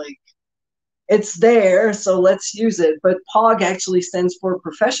 it's like it's there, so let's use it. But Pog actually stands for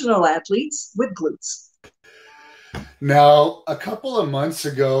Professional Athletes with Glutes. Now, a couple of months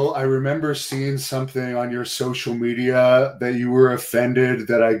ago, I remember seeing something on your social media that you were offended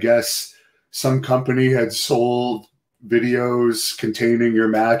that I guess some company had sold videos containing your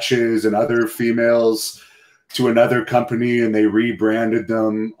matches and other females to another company and they rebranded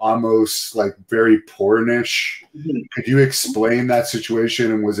them almost like very pornish. Could you explain that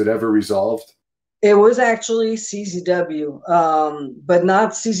situation and was it ever resolved? It was actually CZW, but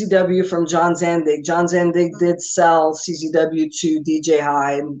not CZW from John Zandig. John Zandig did sell CZW to DJ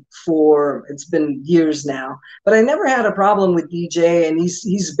Hyde for, it's been years now. But I never had a problem with DJ, and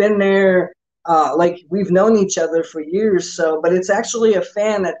he's been there, like we've known each other for years. So, but it's actually a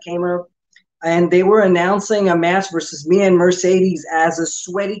fan that came up, and they were announcing a match versus me and Mercedes as a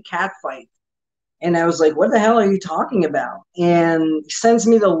sweaty cat fight. And I was like, what the hell are you talking about? And he sends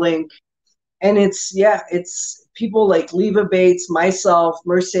me the link. And it's people like Leva Bates, myself,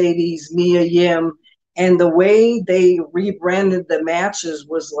 Mercedes, Mia Yim, and the way they rebranded the matches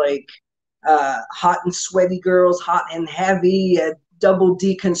was like hot and sweaty girls, hot and heavy, double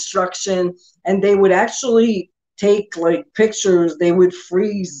deconstruction, and they would actually take like pictures. They would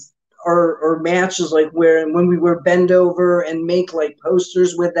freeze or matches like where when we were bend over and make like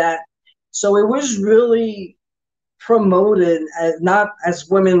posters with that. So it was really promoted as not as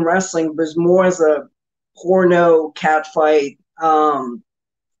women wrestling, but more as a porno cat fight. And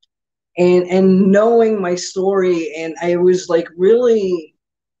knowing my story, and I was like really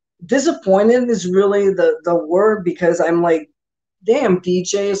disappointed is really the word, because I'm like, damn,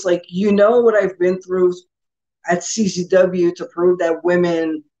 DJ, is like, you know what I've been through at CCW to prove that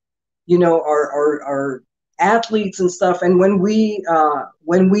women, are athletes and stuff. And when we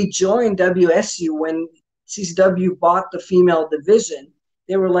joined WSU, when CCW bought the female division,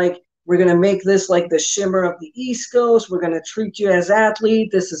 they were like, we're going to make this like the Shimmer of the East Coast. We're going to treat you as athlete.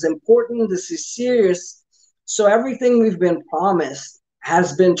 This is important. This is serious. So everything we've been promised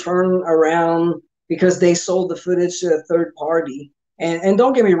has been turned around because they sold the footage to a third party. And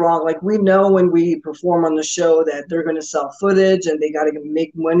don't get me wrong, like we know when we perform on the show that they're going to sell footage and they got to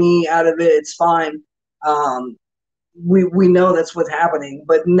make money out of it. It's fine. We know that's what's happening,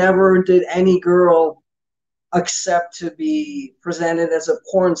 but never did any girl accept to be presented as a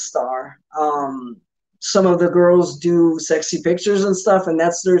porn star. Some of the girls do sexy pictures and stuff, and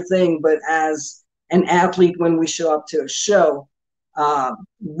that's their thing. But as an athlete, when we show up to a show,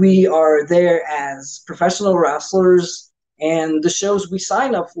 we are there as professional wrestlers. And the shows we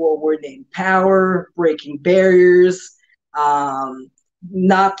sign up for were named Power, Breaking Barriers,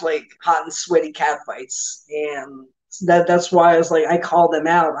 not like hot and sweaty cat fights. And that's why I was like, I called them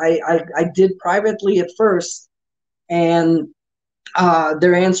out. I did privately at first, and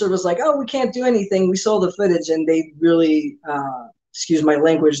their answer was like, oh, we can't do anything. We sold the footage, and they really, excuse my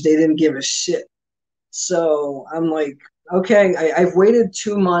language, they didn't give a shit. So I'm like, okay, I've waited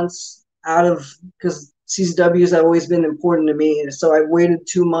 2 months out of, because CCWs have always been important to me. So I waited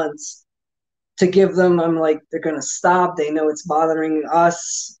 2 months to give them. I'm like, they're going to stop. They know it's bothering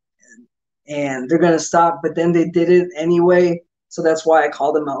us and they're going to stop. But then they did it anyway. So that's why I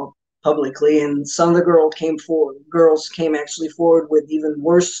called them out publicly. And some of the girls came actually forward with even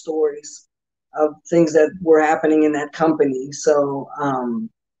worse stories of things that were happening in that company. So,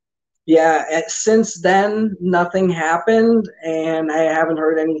 yeah, since then, nothing happened, and I haven't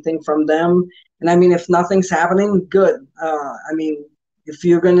heard anything from them. And I mean, if nothing's happening, good. I mean, if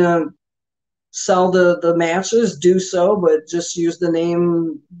you're going to sell the matches, do so, but just use the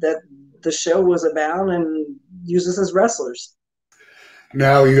name that the show was about and use us as wrestlers.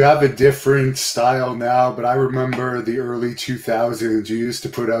 Now, you have a different style now, but I remember the early 2000s, you used to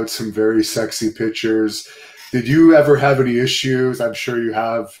put out some very sexy pictures. Did you ever have any issues? I'm sure you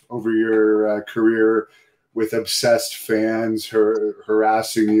have over your career with obsessed fans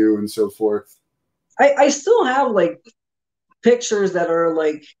harassing you and so forth. I still have like pictures that are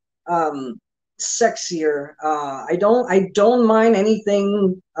like sexier. I don't mind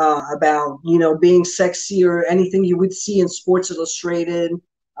anything about being sexy or anything you would see in Sports Illustrated.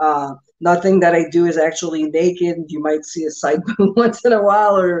 Nothing that I do is actually naked. You might see a side boob once in a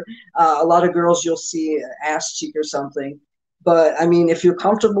while, or a lot of girls you'll see ass cheek or something. But I mean, if you're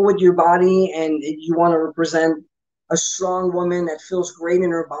comfortable with your body and you want to represent a strong woman that feels great in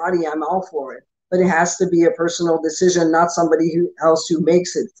her body, I'm all for it. but it has to be a personal decision, not somebody else who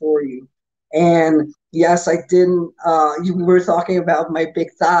makes it for you. And yes, I didn't. You were talking about my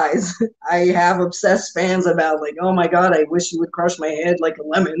big thighs. I have obsessed fans about like, oh my God, I wish you would crush my head like a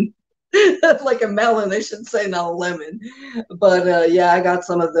lemon, like a melon. I should say, not a lemon. But yeah, I got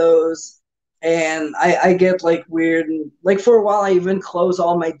some of those, and I get like weird. And like for a while, I even closed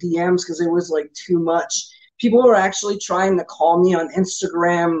all my DMs because it was like too much. People were actually trying to call me on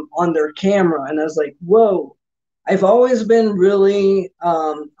Instagram on their camera, and I was like, whoa. I've always been really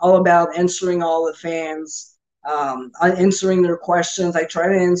all about answering all the fans, answering their questions. I try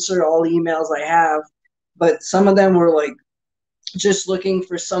to answer all emails I have, but some of them were like just looking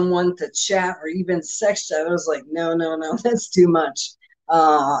for someone to chat or even sex chat. I was like, no, no, no, that's too much.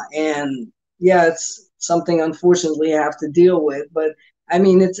 And yeah, it's something unfortunately I have to deal with. But I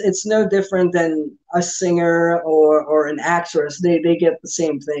mean, it's no different than a singer or an actress. They get the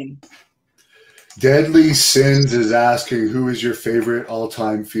same thing. Deadly Sins is asking, who is your favorite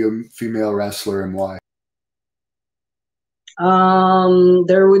all-time female wrestler and why?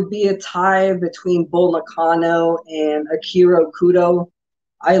 There would be a tie between Bull Nakano and Akira Kudo.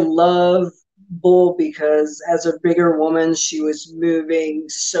 I love Bull because as a bigger woman, she was moving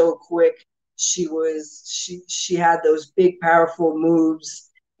so quick. She had those big, powerful moves,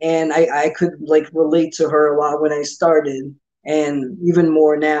 and I could like relate to her a lot when I started, and even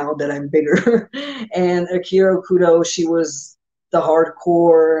more now that I'm bigger. And Akira Kudo, she was the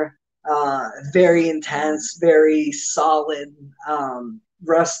hardcore, very intense, very solid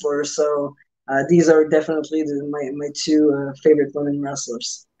wrestler. So these are definitely my two favorite women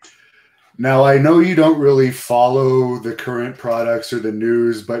wrestlers. Now, I know you don't really follow the current products or the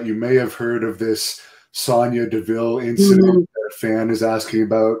news, but you may have heard of this Sonya Deville incident that a fan is asking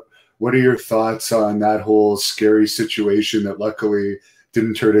about. What are your thoughts on that whole scary situation that luckily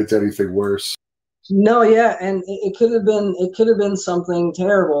didn't turn into anything worse? No, yeah, and it could have been something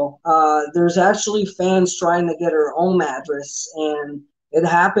terrible. There's actually fans trying to get her home address, and it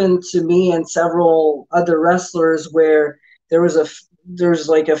happened to me and several other wrestlers where there's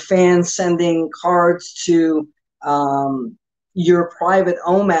like a fan sending cards to your private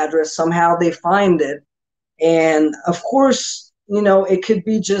home address. Somehow they find it, and of course, you know, it could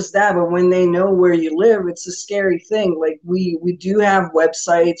be just that, but when they know where you live, it's a scary thing. Like we do have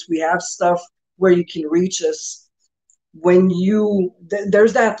websites, we have stuff where you can reach us. When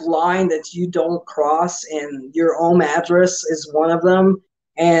there's that line that you don't cross, and your home address is one of them.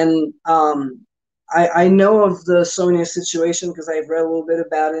 And I know of the Sonya situation because I've read a little bit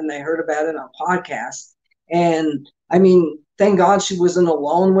about it and I heard about it on a podcast. And I mean, thank God she wasn't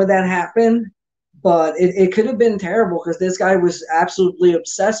alone when that happened, but it could have been terrible because this guy was absolutely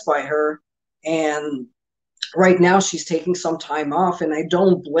obsessed by her. And right now she's taking some time off, and I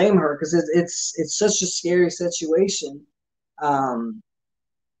don't blame her because it's such a scary situation.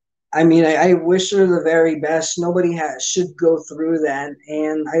 I mean, I wish her the very best. Nobody should go through that.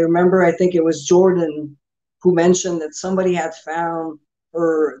 And I remember, I think it was Jordan who mentioned that somebody had found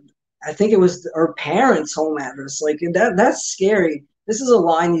her. I think it was her parents' home address. Like that's scary. This is a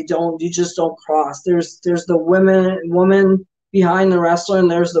line you just don't cross. There's the woman behind the wrestler, and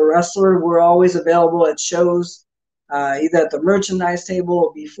there's the wrestler. We're always available at shows, either at the merchandise table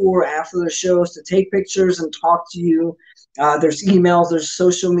or before or after the shows to take pictures and talk to you. There's emails, there's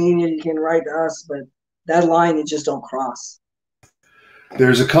social media, you can write to us, but that line you just don't cross.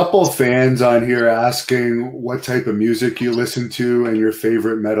 There's a couple of fans on here asking what type of music you listen to and your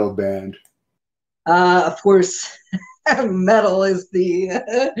favorite metal band. Of course, metal is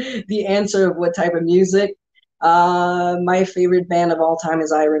the answer of what type of music. My favorite band of all time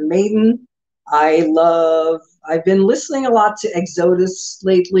is Iron Maiden. I've been listening a lot to Exodus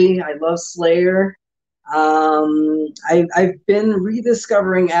lately. I love Slayer. I've been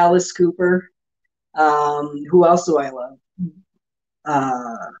rediscovering Alice Cooper. Who else do I love?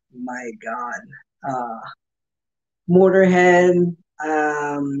 My God. Motorhead,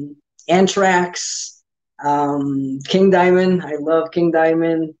 Anthrax, King Diamond. I love King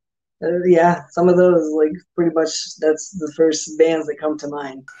Diamond. Yeah, some of those, like pretty much that's the first bands that come to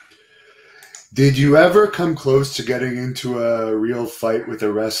mind. Did you ever come close to getting into a real fight with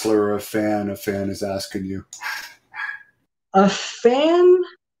a wrestler or a fan? A fan is asking you. A fan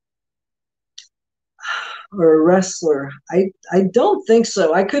or a wrestler? I don't think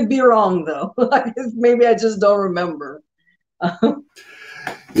so. I could be wrong though. Maybe I just don't remember.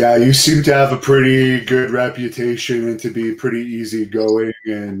 Yeah, you seem to have a pretty good reputation and to be pretty easygoing.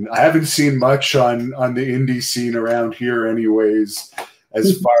 And I haven't seen much on the indie scene around here anyways,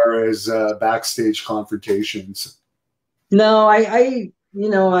 as far as backstage confrontations. No, I you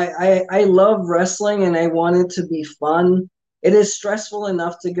know, I love wrestling and I want it to be fun. It is stressful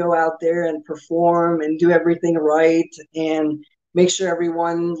enough to go out there and perform and do everything right and make sure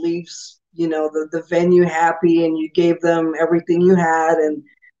everyone leaves, you know, the venue happy and you gave them everything you had. And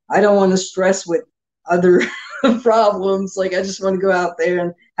I don't want to stress with other problems. Like, I just want to go out there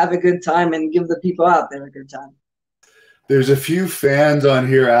and have a good time and give the people out there a good time. There's a few fans on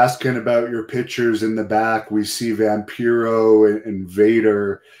here asking about your pictures in the back. We see Vampiro and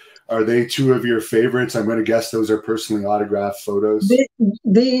Vader. Are they two of your favorites? I'm going to guess those are personally autographed photos.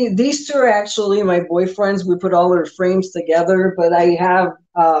 These two are actually my boyfriends. We put all our frames together, but I have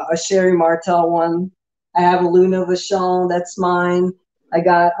a Sherry Martel one. I have a Luna Vachon, that's mine. I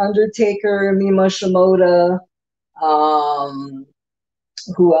got Undertaker, Mima Shimoda. Um,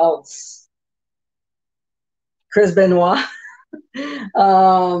 who else? Chris Benoit.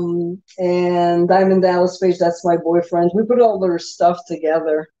 And Diamond Dallas Page, that's my boyfriend. We put all their stuff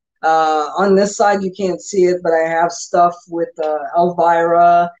together. On this side, you can't see it, but I have stuff with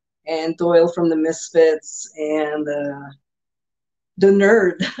Elvira and Doyle from the Misfits and the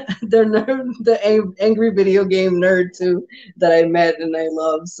nerd, the angry video game nerd too, that I met and I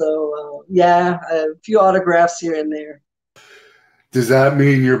love. So yeah, a few autographs here and there. Does that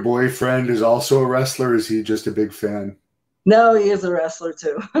mean your boyfriend is also a wrestler? Or is he just a big fan? No, he is a wrestler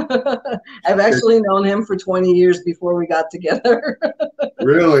too. I've actually known him for 20 years before we got together.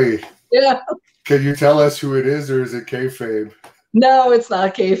 Really? Yeah. Can you tell us who it is, or is it kayfabe? No, it's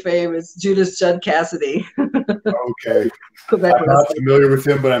not kayfabe. It's Judas Judd Cassidy. Okay. Quebec I'm not familiar with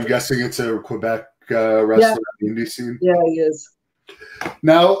him, but I'm guessing it's a Quebec wrestler in the indie scene. Yeah, he is.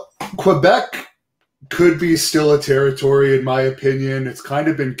 Now, Quebec could be still a territory, in my opinion. It's kind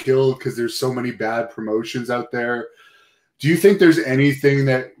of been killed because there's so many bad promotions out there. Do you think there's anything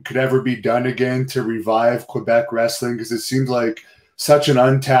that could ever be done again to revive Quebec wrestling? Because it seems like such an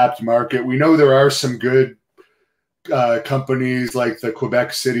untapped market. We know there are some good companies like the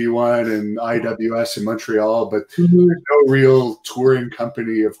Quebec City one and IWS in Montreal, but there's no real touring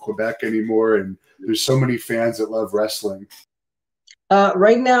company of Quebec anymore. And there's so many fans that love wrestling.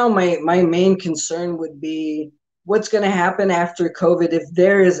 Right now, my main concern would be what's going to happen after COVID, if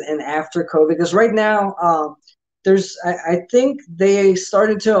there is an after COVID. Because right now, I think they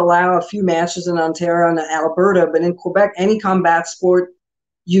started to allow a few matches in Ontario and Alberta, but in Quebec, any combat sport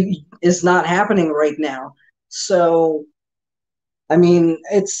is not happening right now. So, I mean,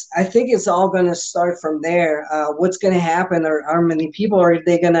 I think it's all going to start from there. What's going to happen? Are many people, are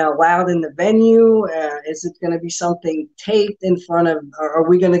they going to allow it in the venue? Is it going to be something taped in front of, are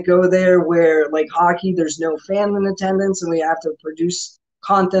we going to go there where, like hockey, there's no fan in attendance and we have to produce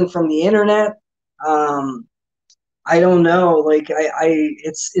content from the internet? I don't know. Like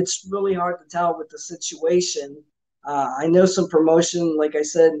it's really hard to tell with the situation. I know some promotion, like I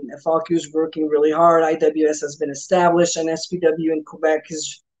said, FLQ is working really hard. IWS has been established, and SPW in Quebec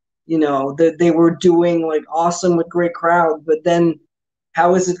is, you know, they were doing like awesome with great crowd. But then,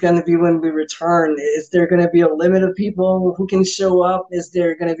 how is it going to be when we return? Is there going to be a limit of people who can show up? Is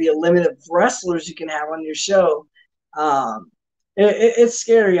there going to be a limit of wrestlers you can have on your show? It's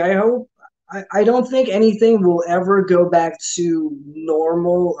scary. I don't think anything will ever go back to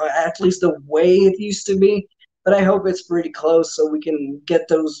normal, or at least the way it used to be. But I hope it's pretty close so we can get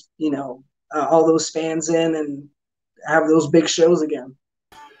those, you know, all those fans in and have those big shows again.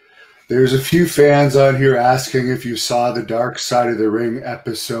 There's a few fans on here asking if you saw the Dark Side of the Ring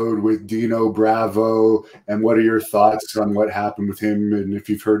episode with Dino Bravo, and what are your thoughts on what happened with him, and if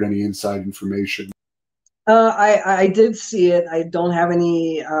you've heard any inside information. I did see it. I don't have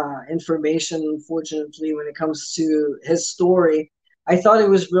any information, unfortunately, when it comes to his story. I thought it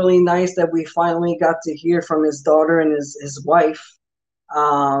was really nice that we finally got to hear from his daughter and his wife.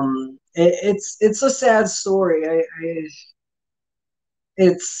 It's a sad story.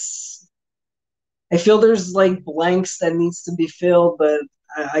 I feel there's like blanks that needs to be filled, but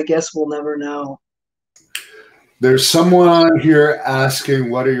I guess we'll never know. There's someone on here asking,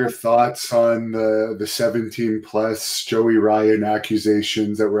 what are your thoughts on the 17 plus Joey Ryan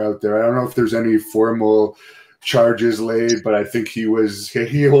accusations that were out there? I don't know if there's any formal charges laid, but I think he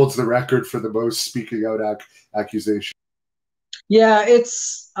holds the record for the most speaking out accusation. Yeah,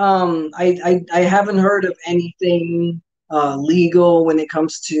 it's I haven't heard of anything legal when it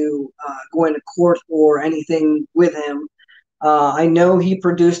comes to going to court or anything with him. I know he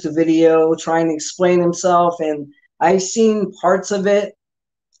produced a video trying to explain himself, and I've seen parts of it.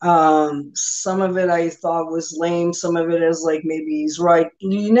 Some of it I thought was lame. Some of it is like maybe he's right.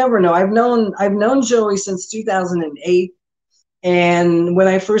 You never know. I've known Joey since 2008. And when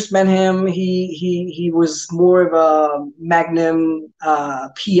I first met him, he was more of a Magnum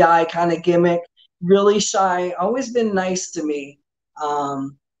PI kind of gimmick, really shy, always been nice to me.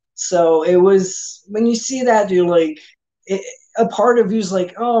 Um, so it was when you see that, you're like, it, a part of you's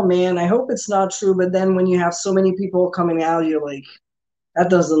like, oh man, I hope it's not true. But then when you have so many people coming out, you're like, that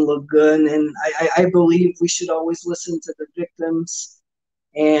doesn't look good. And I believe we should always listen to the victims,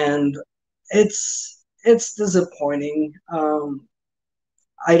 and it's disappointing.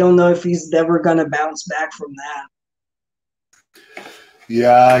 I don't know if he's never gonna bounce back from that.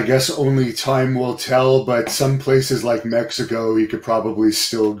 Yeah, I guess only time will tell, but some places like Mexico, he could probably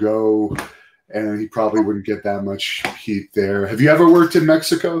still go and he probably wouldn't get that much heat there. Have you ever worked in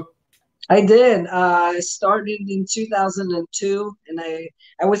Mexico? I did. I started in 2002, and I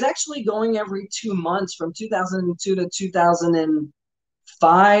was actually going every 2 months from 2002 to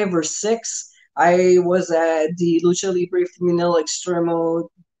 2005 or six. I was at the Lucha Libre Femenil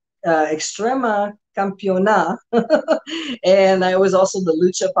Extrema Campeona, and I was also the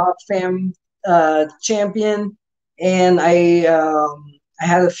Lucha Pop Fam champion, and I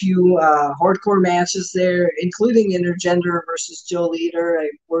had a few hardcore matches there, including Intergender versus Joe Leader. I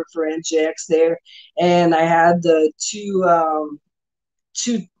worked for NJX there, and I had the two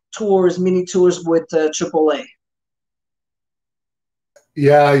tours, mini tours with AAA.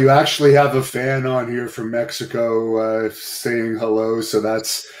 Yeah, you actually have a fan on here from Mexico saying hello, so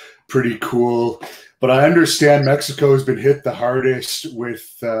that's pretty cool. But I understand Mexico has been hit the hardest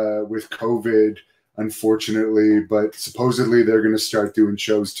with COVID, unfortunately. But supposedly they're going to start doing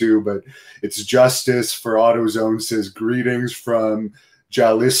shows too. But it's Justice for AutoZone says greetings from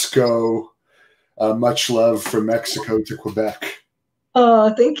Jalisco. Much love from Mexico to Quebec.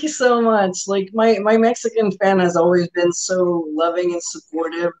 Oh, thank you so much. Like my Mexican fan has always been so loving and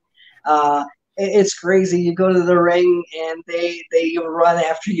supportive. It's crazy. You go to the ring and they run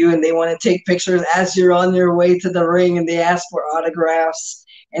after you and they want to take pictures as you're on your way to the ring, and they ask for autographs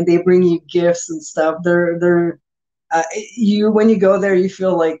and they bring you gifts and stuff. They're you when you go there, you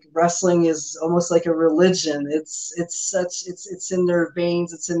feel like wrestling is almost like a religion. It's in their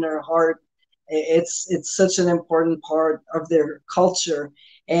veins, it's in their heart. It's such an important part of their culture.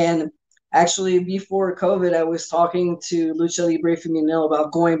 And actually, before COVID, I was talking to Lucha Libre Femenil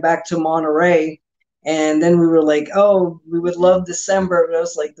about going back to Monterrey. And then we were like, oh, we would love December. But I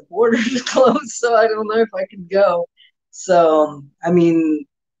was like, the border is closed, so I don't know if I can go. So, I mean,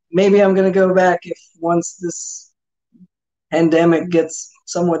 maybe I'm going to go back if once this pandemic gets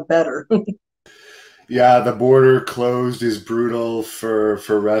somewhat better. Yeah, the border closed is brutal for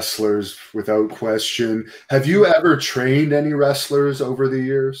wrestlers without question. Have you ever trained any wrestlers over the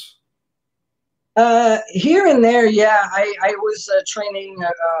years? Here and there, yeah. I was training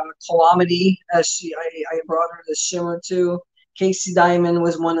Calamity. I brought her to Shimmer too. Casey Diamond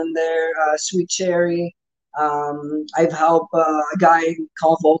was one in there. Sweet Cherry. I've helped a guy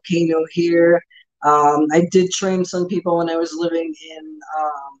called Volcano here. I did train some people when I was living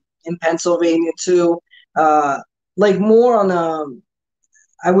in Pennsylvania too. Uh, like more on a,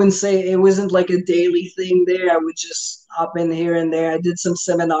 I wouldn't say it wasn't like a daily thing there. I would just hop in here and there. I did some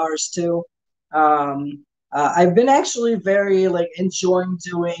seminars too. I've been actually very like enjoying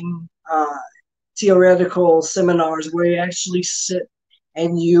doing theoretical seminars where you actually sit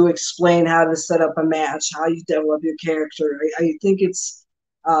and you explain how to set up a match, how you develop your character. I think it's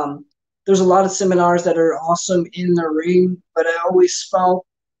there's a lot of seminars that are awesome in the ring, but I always felt,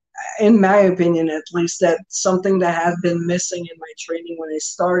 in my opinion at least, that something that has been missing in my training when I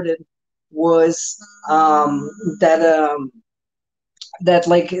started was that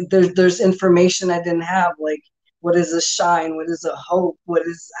like there's information I didn't have, like what is a shine, what is a hope, what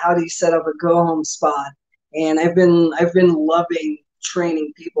is, how do you set up a go home spot. And I've been loving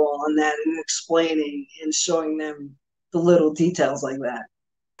training people on that and explaining and showing them the little details like that.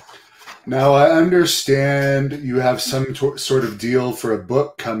 Now, I understand you have some sort of deal for a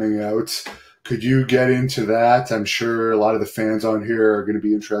book coming out. Could you get into that? I'm sure a lot of the fans on here are going to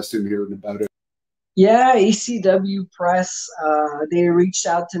be interested in hearing about it. Yeah, ECW Press, they reached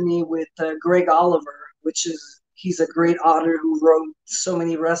out to me with Greg Oliver, which is, he's a great author who wrote so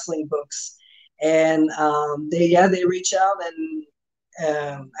many wrestling books. And they reach out,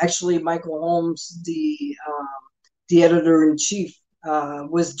 and actually Michael Holmes, the editor in chief,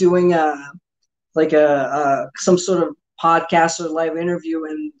 was doing some sort of podcast or live interview,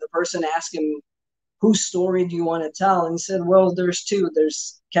 and the person asked him, whose story do you want to tell? And he said, well, there's two.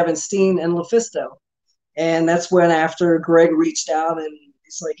 There's Kevin Steen and LuFisto. And that's when, after Greg reached out and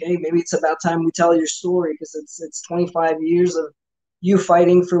he's like, hey, maybe it's about time we tell your story, because it's 25 years of you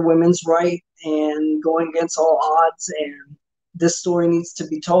fighting for women's right and going against all odds. And this story needs to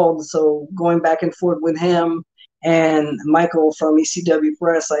be told. So going back and forth with him and Michael from ECW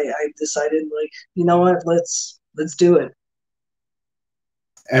Press, I decided, like, you know what, let's do it.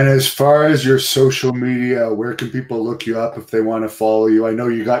 And as far as your social media, where can people look you up if they want to follow you? I know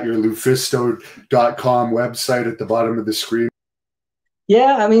you got your LuFisto.com website at the bottom of the screen.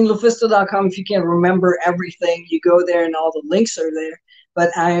 Yeah, I mean, LuFisto.com, if you can't remember everything, you go there and all the links are there.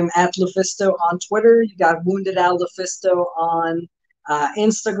 But I'm at LuFisto on Twitter. You got Wounded Al LuFisto on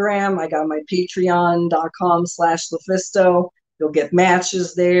Instagram. I got my patreon.com/LuFisto. You'll get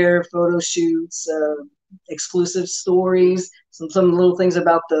matches there, photo shoots, exclusive stories, some little things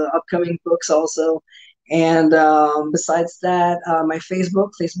about the upcoming books also. And besides that, my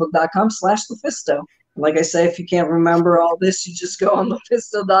Facebook.com/LuFisto. Like I say, if you can't remember all this, you just go on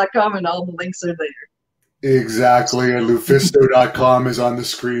LuFisto.com and all the links are there. Exactly. And LuFisto.com is on the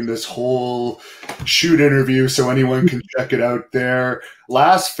screen, this whole shoot interview, so anyone can check it out there.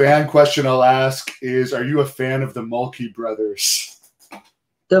 Last fan question I'll ask is, are you a fan of the Mulkey brothers?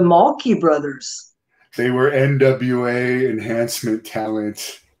 The Mulkey brothers? They were NWA enhancement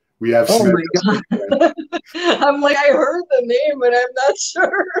talent. We have. Oh my God. I'm like, I heard the name, but I'm not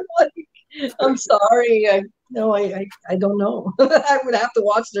sure. Like, I'm sorry. I don't know. I would have to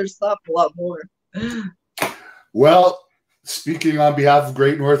watch their stuff a lot more. Well, speaking on behalf of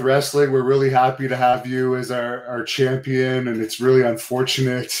Great North Wrestling, we're really happy to have you as our champion, and it's really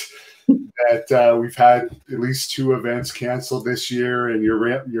unfortunate that we've had at least 2 events canceled this year, and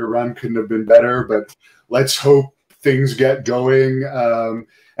your run couldn't have been better. But let's hope things get going.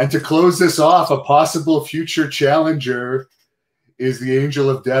 And to close this off, a possible future challenger is the Angel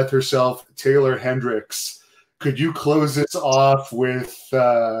of Death herself, Taylor Hendricks. Could you close this off with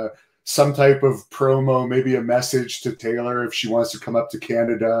some type of promo, maybe a message to Taylor if she wants to come up to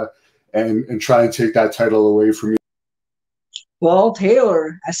Canada and try and take that title away from you? Well,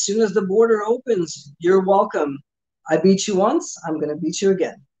 Taylor, as soon as the border opens, you're welcome. I beat you once, I'm going to beat you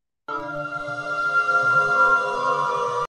again.